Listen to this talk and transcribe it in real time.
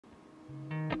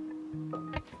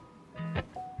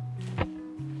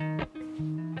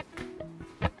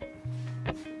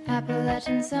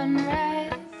Appalachian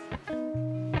sunrise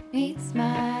meets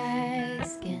my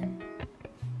skin.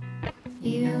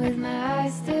 Even with my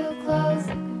eyes still closed,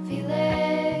 I can feel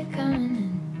it coming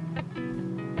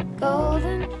in.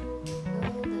 Golden,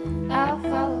 golden, I'll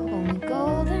follow only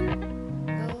golden,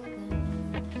 golden,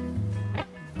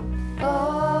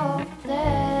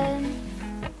 golden,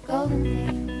 golden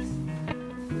things.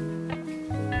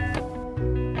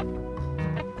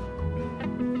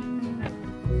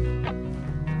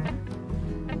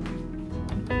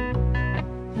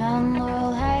 Mountain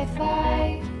laurel high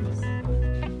fives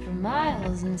for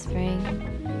miles in spring.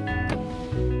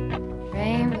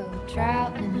 Rainbow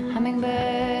trout and a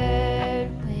hummingbird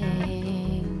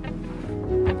wing.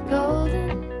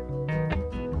 Golden,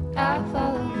 I'll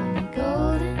follow only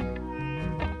golden.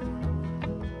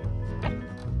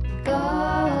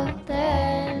 Golden,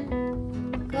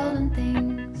 golden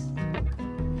things.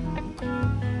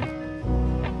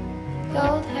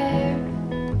 Gold hair,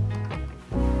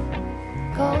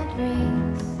 gold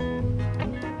rings,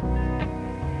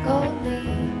 gold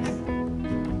leaves,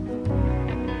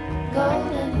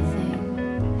 gold anything,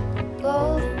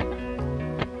 golden,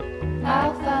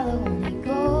 I'll follow only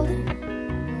golden,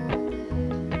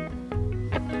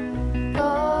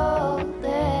 golden,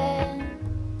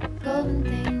 golden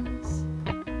things.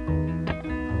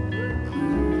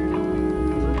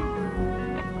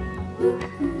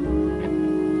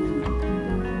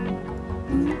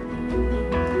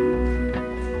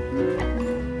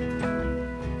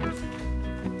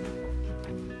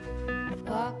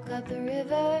 Walk up the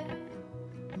river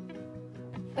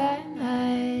by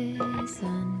my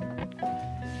son.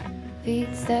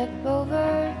 Feet step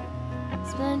over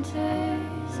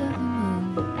splinters of the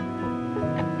moon.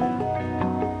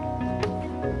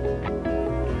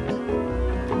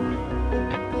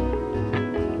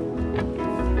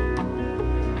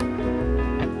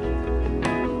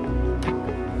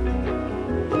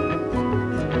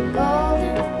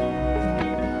 Golden,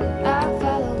 I'll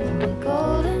follow only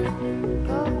golden.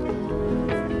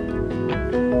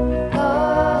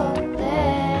 Golden,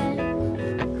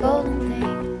 golden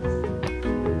things.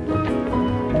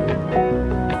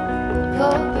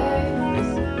 Gold birds,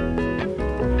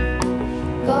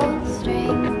 gold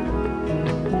string,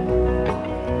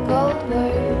 gold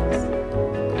words,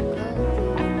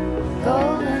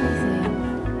 gold anything,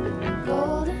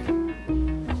 golden,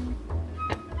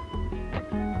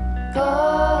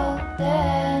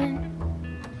 golden,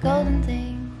 golden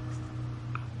things.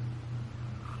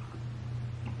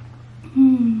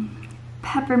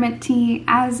 Peppermint tea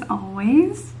as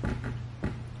always.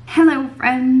 Hello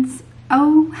friends.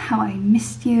 Oh, how I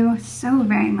missed you so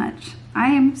very much. I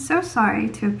am so sorry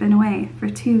to have been away for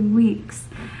 2 weeks.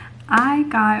 I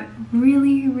got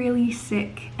really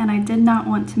sick and I did not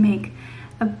want to make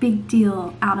a big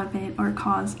deal out of it or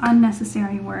cause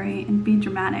unnecessary worry and be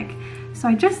dramatic. So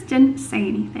I just didn't say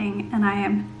anything and I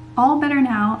am all better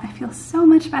now. I feel so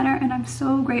much better and I'm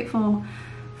so grateful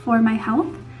for my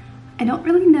health. I don't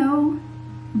really know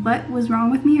what was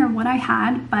wrong with me or what I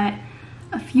had, but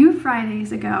a few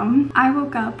Fridays ago, I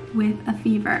woke up with a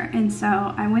fever, and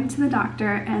so I went to the doctor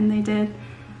and they did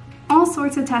all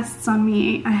sorts of tests on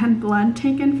me. I had blood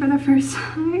taken for the first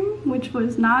time, which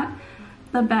was not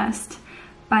the best,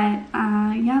 but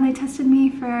yeah, they tested me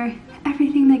for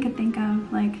everything they could think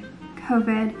of, like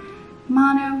COVID,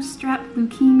 mono, strep,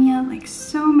 leukemia, like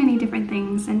so many different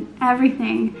things, and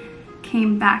everything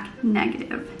came back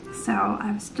negative. So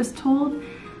I was just told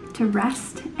to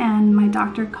rest, and my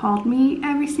doctor called me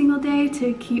every single day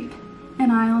to keep an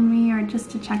eye on me or just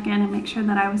to check in and make sure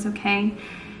that I was okay.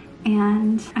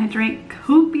 And I drank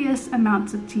copious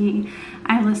amounts of tea.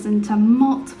 I listened to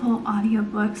multiple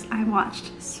audiobooks. I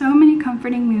watched so many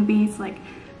comforting movies like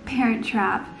Parent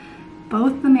Trap,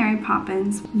 both the Mary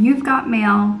Poppins, You've Got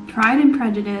Mail, Pride and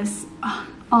Prejudice. Oh,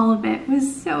 all of it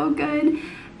was so good.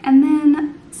 And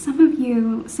then some of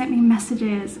you sent me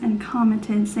messages and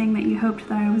commented saying that you hoped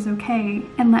that I was okay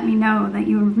and let me know that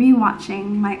you were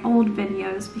rewatching my old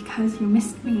videos because you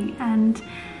missed me. And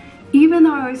even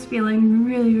though I was feeling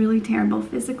really terrible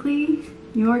physically,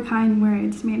 your kind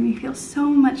words made me feel so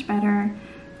much better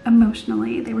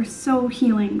emotionally. They were so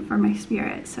healing for my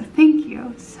spirit. So thank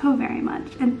you so very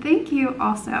much. And thank you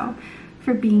also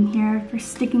for being here, for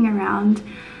sticking around.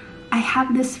 I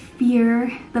have this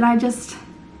fear that I just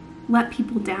let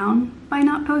people down by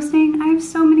not posting. I have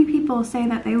so many people say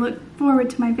that they look forward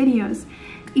to my videos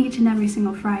each and every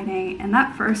single Friday, and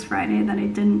that first Friday that I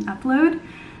didn't upload,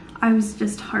 I was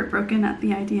just heartbroken at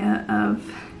the idea of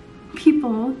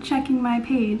people checking my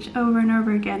page over and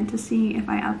over again to see if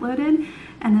I uploaded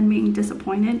and then being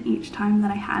disappointed each time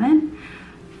that I hadn't.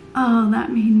 Oh,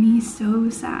 that made me so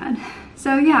sad.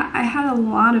 So yeah, I had a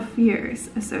lot of fears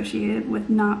associated with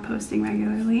not posting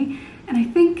regularly, and I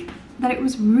think that it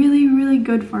was really, really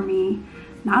good for me,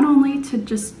 not only to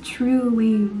just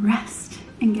truly rest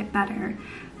and get better,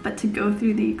 but to go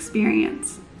through the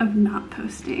experience of not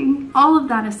posting. All of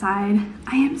that aside,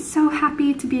 I am so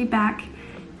happy to be back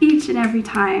each and every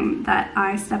time that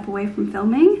I step away from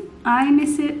filming. I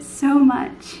miss it so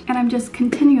much, and I'm just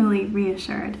continually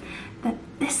reassured that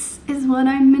this is what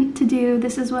I'm meant to do,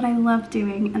 this is what I love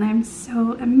doing, and I'm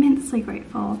so immensely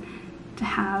grateful to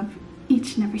have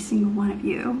each and every single one of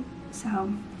you.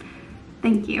 So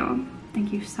thank you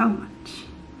so much.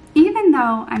 Even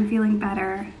though I'm feeling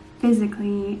better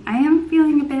physically, I am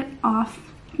feeling a bit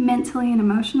off mentally and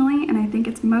emotionally, and I think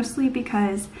it's mostly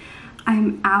because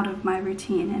I'm out of my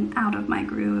routine and out of my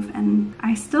groove, and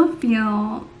I still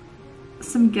feel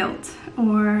some guilt,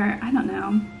 or I don't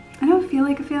know. I don't feel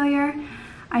like a failure.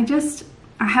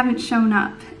 I haven't shown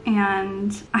up,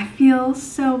 and I feel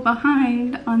so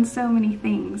behind on so many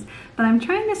things, but I'm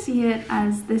trying to see it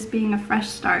as this being a fresh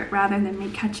start rather than me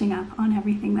catching up on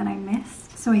everything that I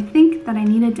missed. So I think that I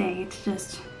need a day to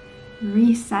just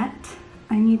reset.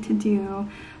 I need to do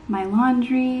my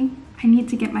laundry. I need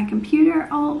to get my computer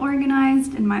all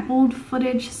organized and my old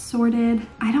footage sorted.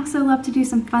 I'd also love to do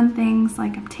some fun things,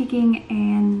 like I'm taking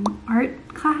an art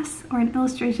class or an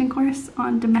illustration course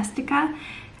on Domestica,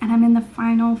 and I'm in the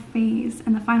final phase,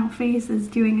 and the final phase is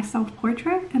doing a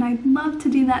self-portrait, and I'd love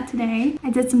to do that today. I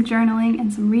did some journaling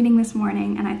and some reading this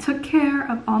morning, and I took care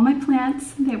of all my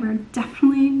plants. They were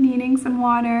definitely needing some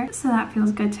water, so that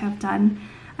feels good to have done.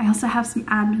 I also have some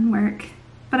admin work,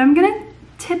 but I'm gonna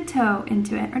tiptoe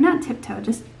into it, or not tiptoe,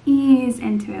 just ease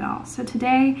into it all. So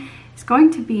today is going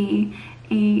to be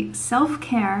a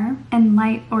self-care and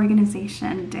light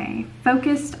organization day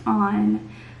focused on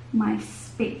my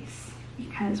space,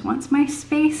 because once my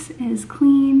space is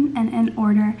clean and in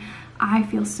order, I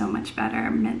feel so much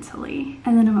better mentally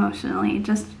and then emotionally.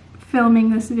 Just filming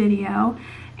this video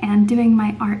and doing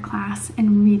my art class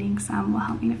and reading some will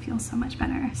help me to feel so much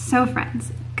better. So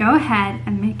friends, go ahead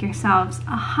and make yourselves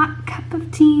a hot cup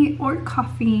of tea or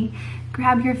coffee.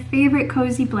 Grab your favorite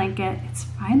cozy blanket. It's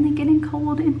finally getting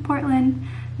cold in Portland.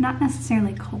 Not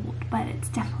necessarily cold, but it's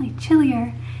definitely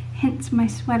chillier, hence my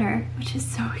sweater, which is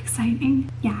so exciting.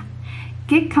 Yeah,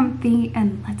 get comfy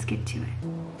and let's get to it.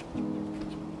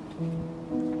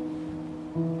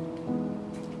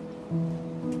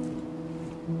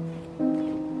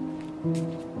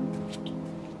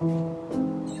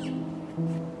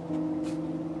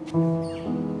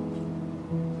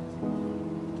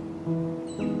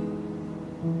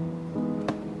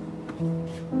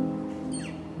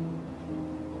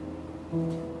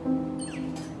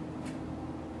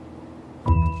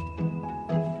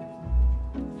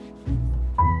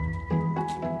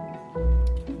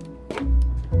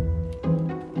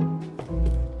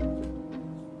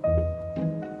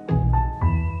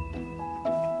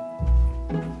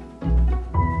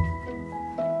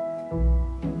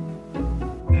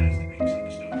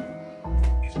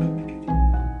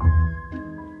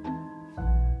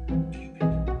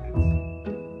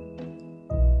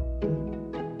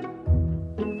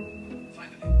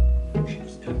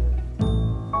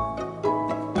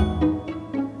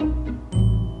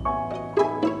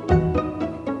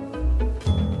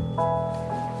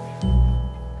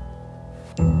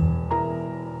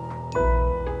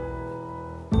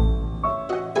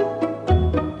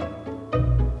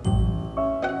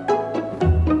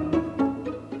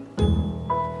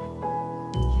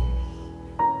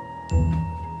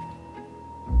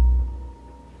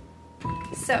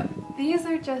 So these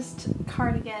are just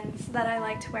cardigans that I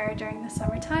like to wear during the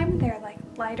summertime. They're like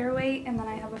lighter weight, and then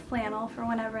I have a flannel for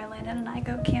whenever Landon and I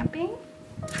go camping.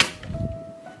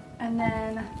 And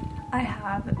then I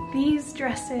have these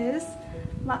dresses,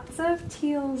 lots of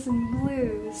teals and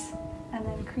blues, and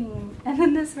then cream. And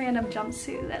then this random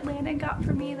jumpsuit that Landon got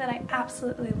for me that I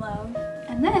absolutely love.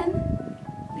 And then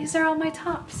these are all my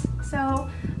tops. So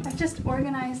I've just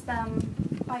organized them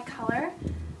by color.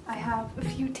 I have a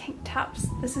few tank tops.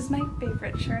 This is my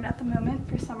favorite shirt at the moment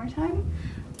for summertime.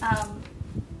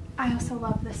 I also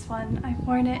love this one. I've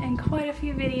worn it in quite a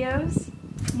few videos.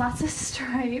 Lots of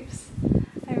stripes.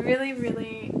 I really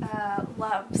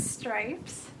love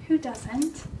stripes. Who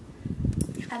doesn't?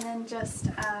 And then just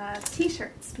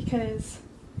t-shirts, because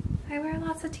I wear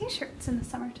lots of t-shirts in the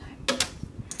summertime.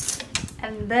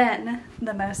 And then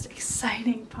the most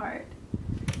exciting part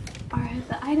are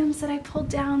the items that I pulled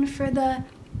down for the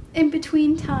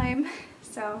in-between time.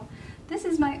 So this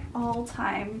is my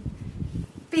all-time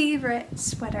favorite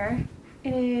sweater.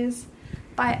 It is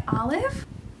by Olive.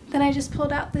 Then I just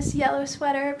pulled out this yellow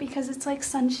sweater because it's like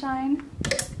sunshine.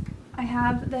 I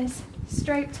have this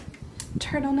striped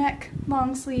turtleneck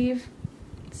long sleeve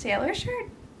sailor shirt.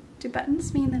 Do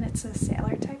buttons mean that it's a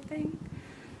sailor type thing?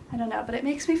 I don't know, but it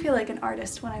makes me feel like an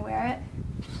artist when I wear it.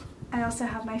 I also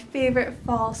have my favorite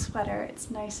fall sweater. It's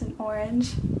nice and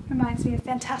orange. Reminds me of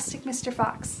Fantastic Mr.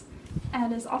 Fox,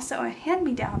 and is also a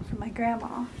hand-me-down from my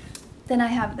grandma. Then I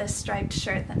have this striped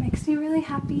shirt that makes me really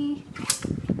happy.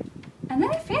 And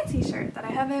then a fancy shirt that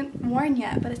I haven't worn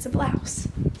yet, but it's a blouse.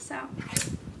 So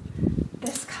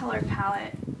this color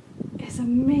palette is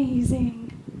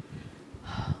amazing.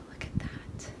 Oh, look at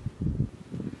that.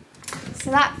 So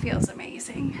that feels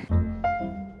amazing.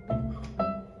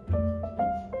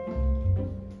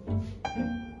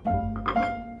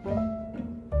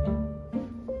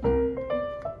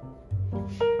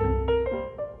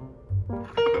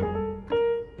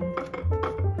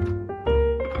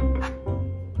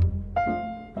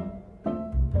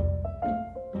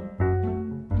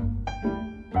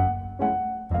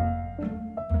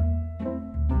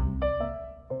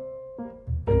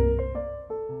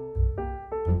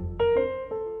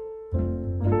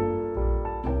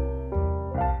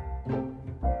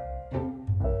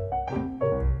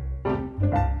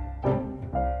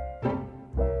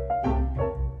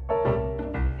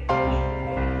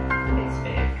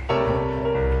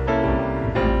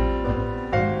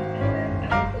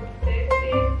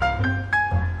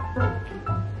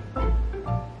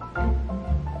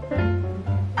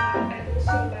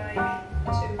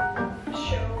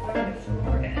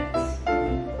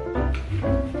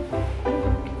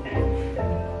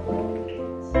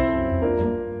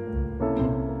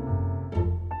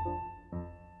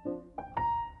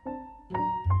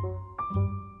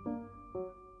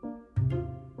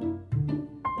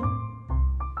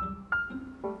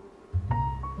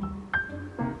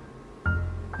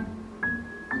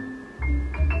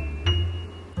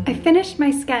 I finished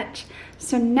my sketch,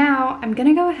 so now I'm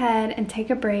gonna go ahead and take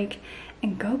a break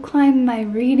and go climb my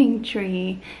reading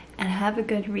tree and have a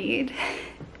good read.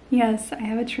 Yes, I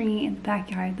have a tree in the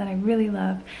backyard that I really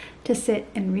love to sit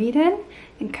and read in,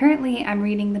 and currently I'm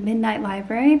reading The Midnight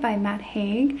Library by Matt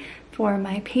Haig for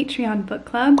my Patreon book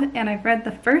club, and I've read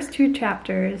the first 2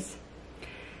 chapters.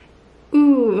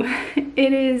 Ooh,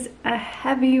 it is a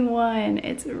heavy one.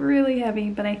 It's really heavy,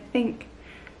 but I think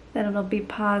that it'll be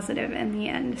positive in the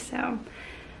end. So I'm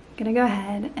gonna go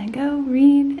ahead and go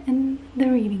read in the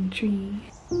reading tree.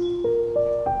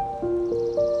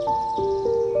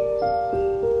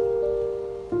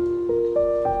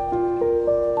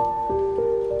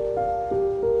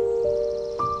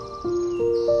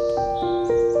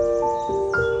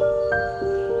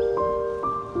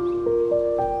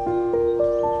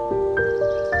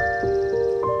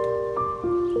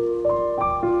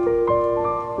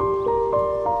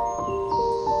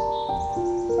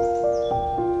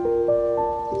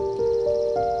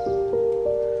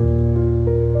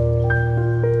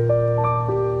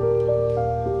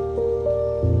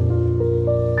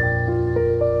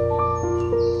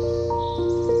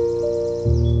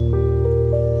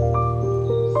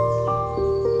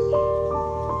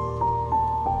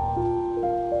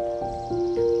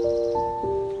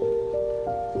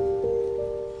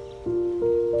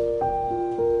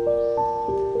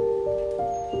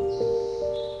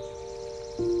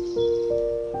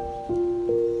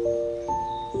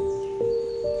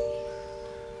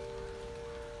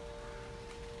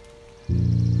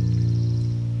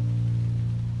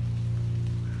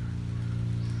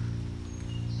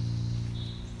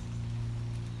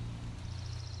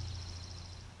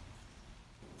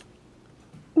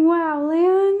 Wow,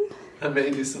 Lan. I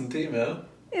made you some tea, Mel.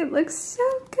 It looks so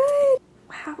good.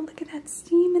 Wow, look at that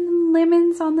steam and the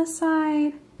lemons on the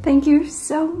side. Thank you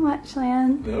so much,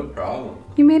 Lan. No problem.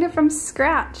 You made it from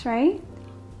scratch, right?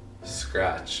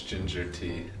 Scratch ginger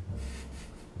tea.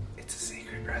 It's a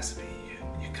secret recipe.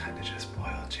 You kind of just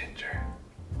boil ginger.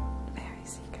 Very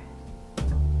secret.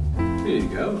 Here you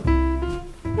go.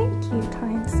 Thank you,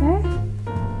 kind sir.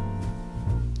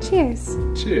 Cheers.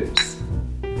 Cheers.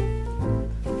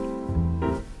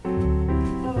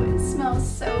 Oh, it smells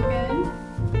so good.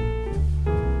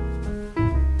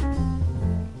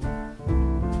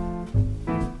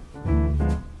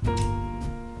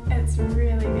 It's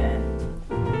really good.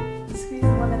 Squeeze the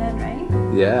lemon in, right?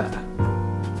 Yeah.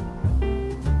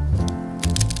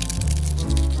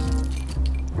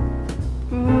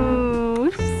 Ooh,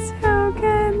 so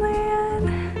good, Lan.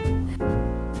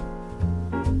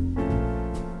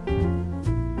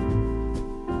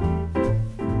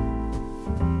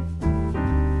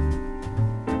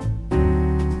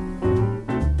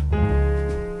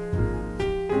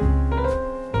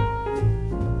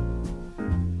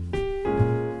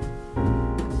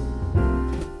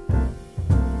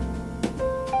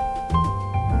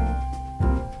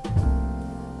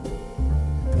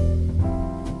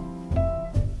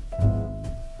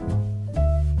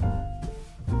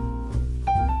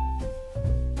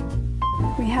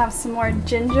 have some more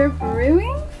ginger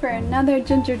brewing for another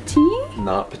ginger tea.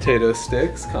 Not potato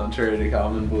sticks, contrary to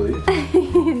common belief.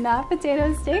 Not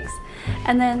potato sticks.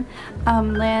 And then,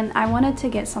 Lan, I wanted to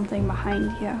get something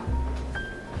behind you.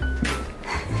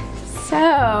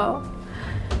 So,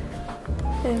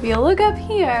 if you look up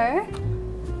here,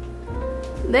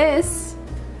 this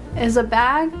is a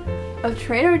bag of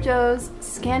Trader Joe's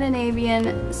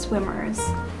Scandinavian Swimmers,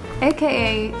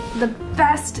 aka the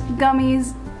best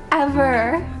gummies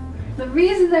ever. The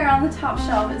reason they're on the top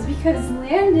shelf is because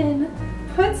Landon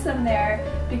puts them there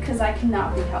because I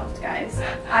cannot be helped, guys.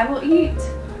 I will eat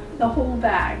the whole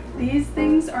bag. These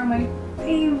things are my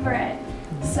favorite.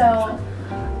 So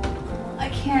I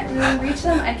can't really reach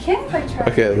them. I can if I try.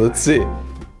 Okay, let's see.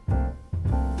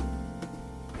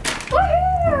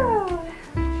 Woohoo!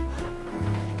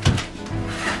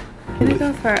 I'm gonna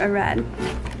go for a red.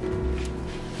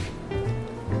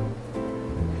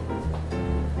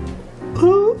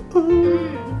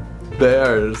 They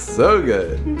are so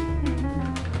good.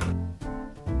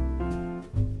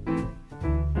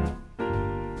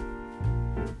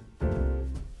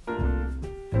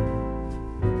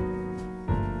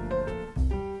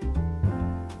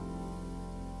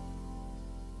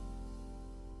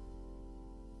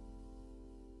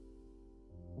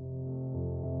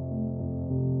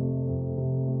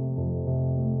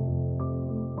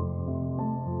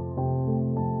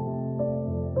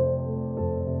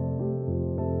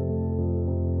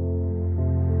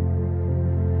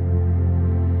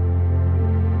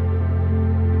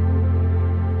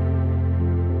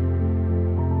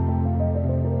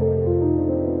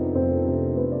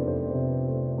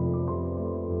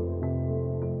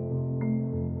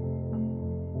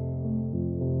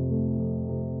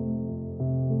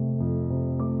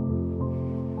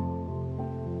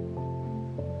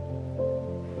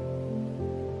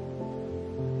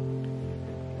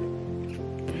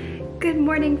 Good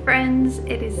morning, friends.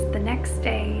 It is the next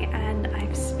day and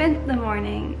I've spent the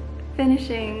morning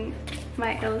finishing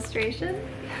my illustration.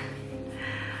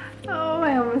 Oh,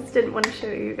 I almost didn't want to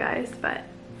show you guys, but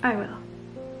I will.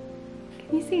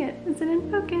 Can you see it? Is it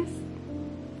in focus?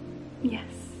 Yes,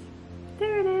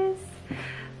 there it is.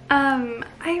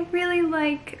 I really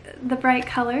like the bright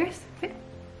colors. Wait.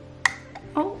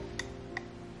 Oh,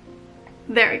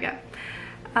 there we go.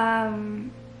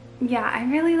 Yeah, I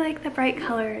really like the bright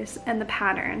colors and the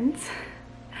patterns.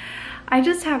 I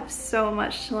just have so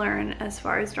much to learn as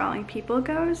far as drawing people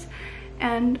goes,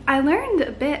 and I learned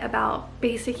a bit about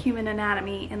basic human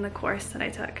anatomy in the course that I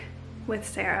took with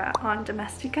Sarah on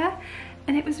Domestica,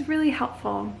 and it was really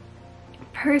helpful.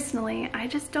 Personally, I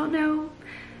just don't know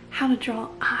how to draw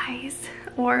eyes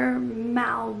or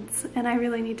mouths, and I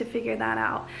really need to figure that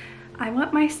out. I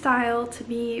want my style to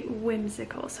be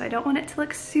whimsical, so I don't want it to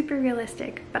look super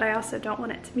realistic, but I also don't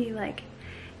want it to be like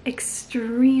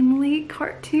extremely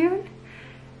cartoon,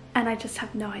 and I just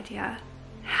have no idea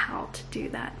how to do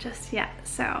that just yet,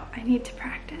 so I need to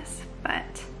practice.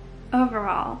 But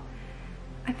overall,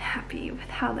 I'm happy with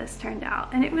how this turned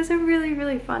out, and it was a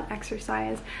really fun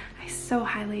exercise. I so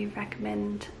highly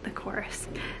recommend the course.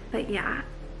 But yeah,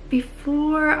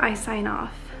 before I sign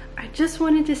off, I just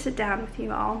wanted to sit down with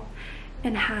you all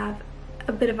and have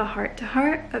a bit of a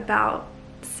heart-to-heart about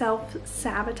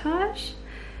self-sabotage.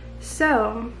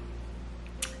 So,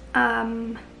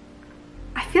 I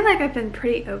feel like I've been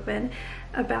pretty open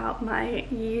about my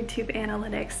YouTube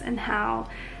analytics and how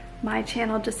my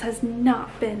channel just has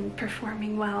not been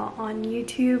performing well on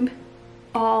YouTube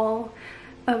all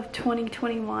of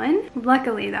 2021.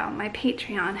 Luckily though, my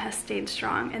Patreon has stayed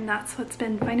strong, and that's what's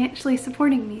been financially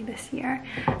supporting me this year.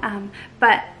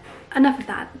 But enough of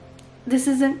that. This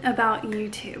isn't about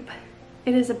YouTube.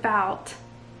 It is about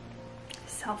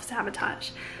self-sabotage.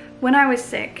 When I was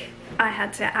sick, I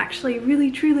had to actually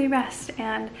really truly rest,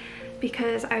 and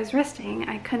because I was resting,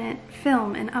 I couldn't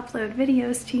film and upload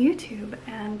videos to YouTube,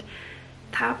 and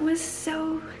that was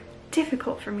so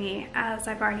difficult for me, as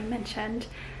I've already mentioned.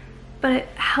 But it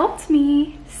helped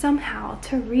me somehow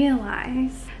to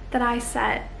realize that I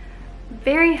set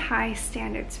very high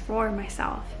standards for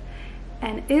myself.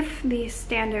 And if these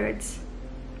standards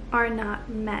are not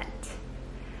met,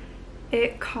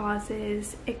 it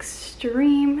causes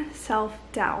extreme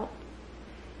self-doubt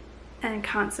and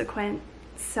consequent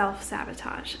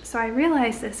self-sabotage. So I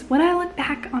realized this when I look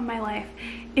back on my life.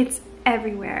 It's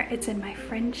everywhere. It's in my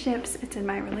friendships, it's in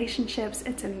my relationships,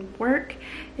 it's in work,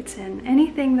 it's in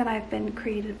anything that I've been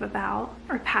creative about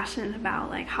or passionate about,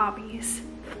 like hobbies.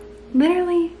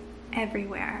 Literally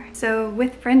everywhere. So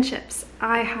with friendships,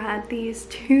 I had these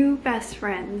two best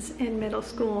friends in middle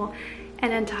school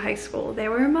and into high school. They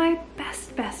were my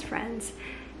best friends,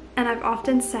 and I've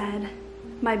often said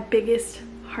My biggest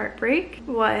heartbreak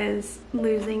was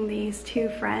losing these two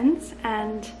friends,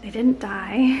 and they didn't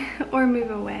die or move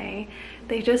away.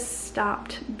 They just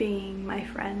stopped being my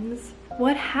friends.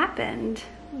 What happened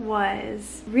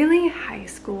was really high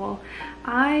school.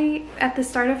 At the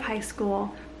start of high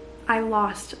school, I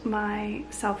lost my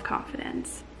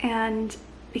self-confidence. And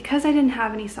because I didn't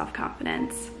have any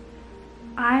self-confidence,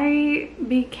 I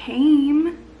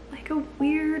became like a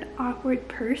weird, awkward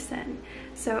person.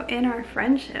 So in our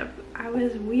friendship, I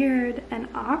was weird and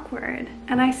awkward,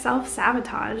 and I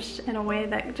self-sabotaged in a way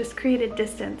that just created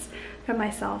distance from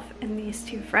myself and these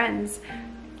two friends.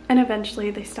 And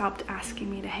eventually they stopped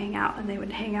asking me to hang out, and they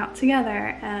would hang out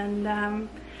together, and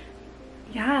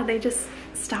yeah, they just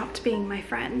stopped being my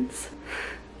friends.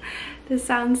 This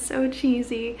sounds so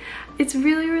cheesy. It's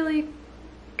really, really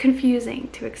confusing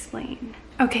to explain.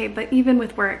 Okay, but even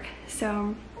with work,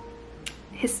 so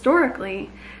historically,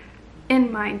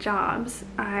 in my jobs,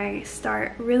 I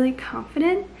start really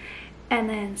confident and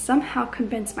then somehow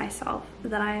convince myself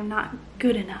that I am not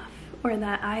good enough, or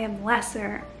that I am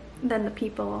lesser than the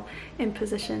people in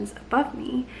positions above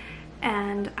me.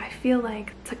 And I feel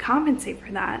like to compensate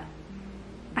for that,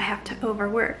 I have to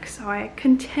overwork. So I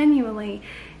continually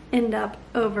end up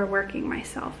overworking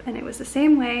myself. And it was the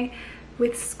same way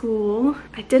with school.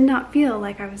 I did not feel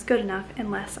like I was good enough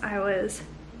unless I was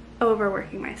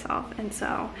overworking myself. And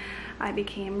so I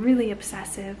became really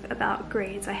obsessive about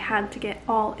grades. I had to get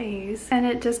all A's, and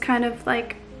it just kind of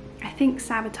like, I think,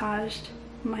 sabotaged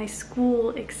my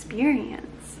school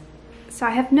experience. So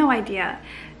I have no idea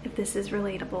if this is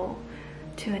relatable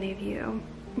to any of you,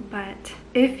 but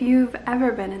if you've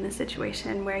ever been in the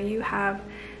situation where you have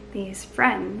these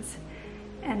friends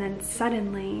and then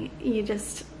suddenly you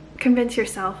just convince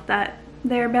yourself that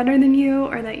they're better than you,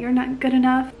 or that you're not good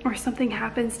enough, or something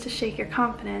happens to shake your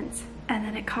confidence, and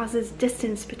then it causes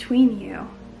distance between you.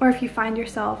 Or if you find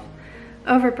yourself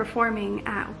overperforming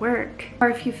at work, or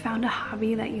if you found a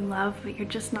hobby that you love but you're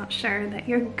just not sure that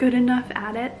you're good enough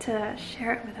at it to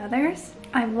share it with others,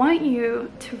 I want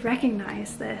you to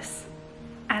recognize this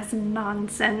as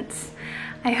nonsense.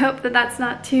 I hope that that's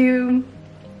not too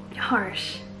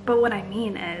harsh, but what I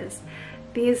mean is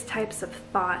these types of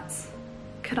thoughts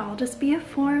could all just be a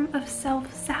form of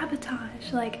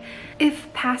self-sabotage. Like,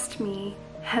 if past me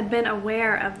had been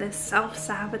aware of this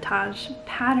self-sabotage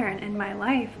pattern in my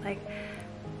life, like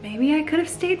maybe I could have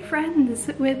stayed friends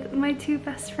with my two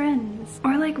best friends,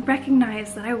 or like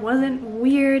recognized that I wasn't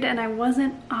weird and I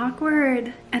wasn't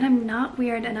awkward, and I'm not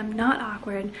weird and I'm not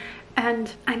awkward.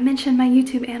 And I mentioned my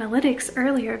YouTube analytics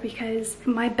earlier because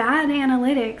my bad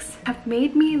analytics have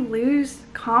made me lose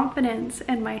confidence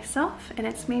in myself, and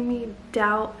it's made me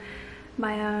doubt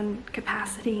my own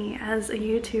capacity as a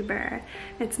YouTuber.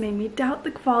 It's made me doubt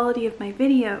the quality of my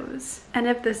videos. And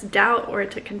if this doubt were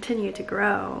to continue to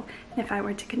grow, and if I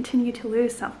were to continue to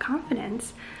lose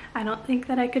self-confidence, I don't think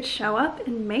that I could show up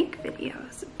and make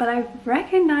videos. But I've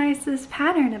recognized this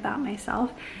pattern about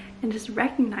myself, and just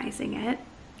recognizing it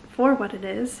for what it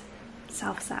is,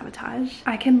 self-sabotage,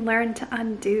 I can learn to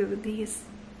undo these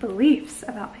beliefs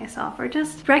about myself, or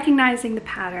just recognizing the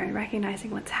pattern,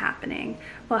 recognizing what's happening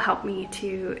will help me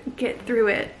to get through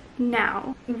it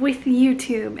now with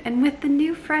YouTube and with the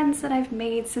new friends that I've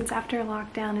made since after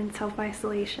lockdown and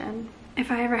self-isolation. If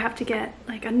I ever have to get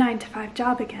like a 9-to-5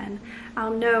 job again,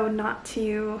 I'll know not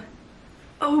to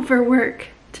overwork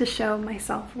to show my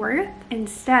self-worth.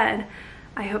 Instead,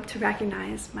 I hope to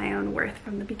recognize my own worth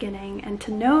from the beginning, and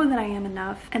to know that I am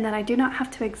enough and that I do not have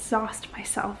to exhaust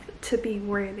myself to be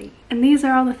worthy. And these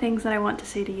are all the things that I want to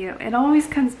say to you. It always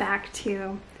comes back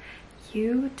to,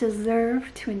 you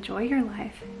deserve to enjoy your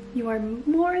life. You are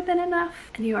more than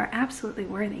enough, and you are absolutely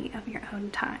worthy of your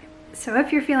own time. So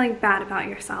if you're feeling bad about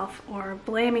yourself, or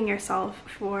blaming yourself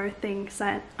for things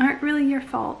that aren't really your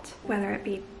fault, whether it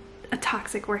be a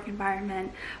toxic work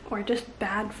environment, or just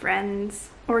bad friends,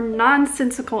 or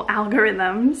nonsensical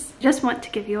algorithms, I just want to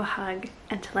give you a hug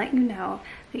and to let you know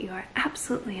that you are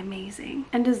absolutely amazing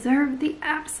and deserve the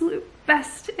absolute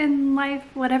best in life,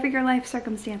 whatever your life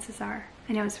circumstances are.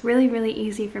 I know it's really, really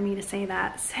easy for me to say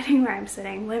that sitting where I'm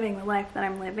sitting, living the life that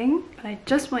I'm living, but I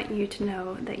just want you to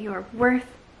know that you are worth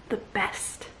the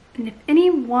best. And if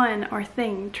anyone or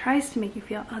thing tries to make you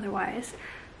feel otherwise,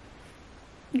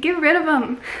 get rid of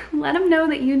them. Let them know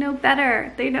that you know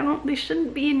better. They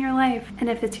shouldn't be in your life. And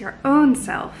if it's your own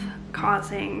self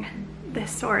causing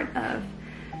this sort of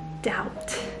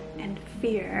doubt and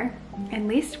fear, at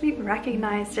least we've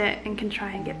recognized it and can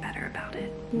try and get better about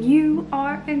it. You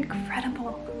are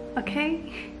incredible,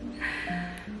 okay?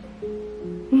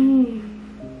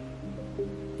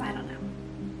 I don't know.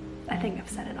 I think I've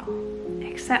said it all,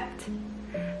 except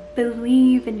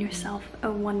Believe in yourself,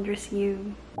 a wondrous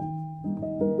you.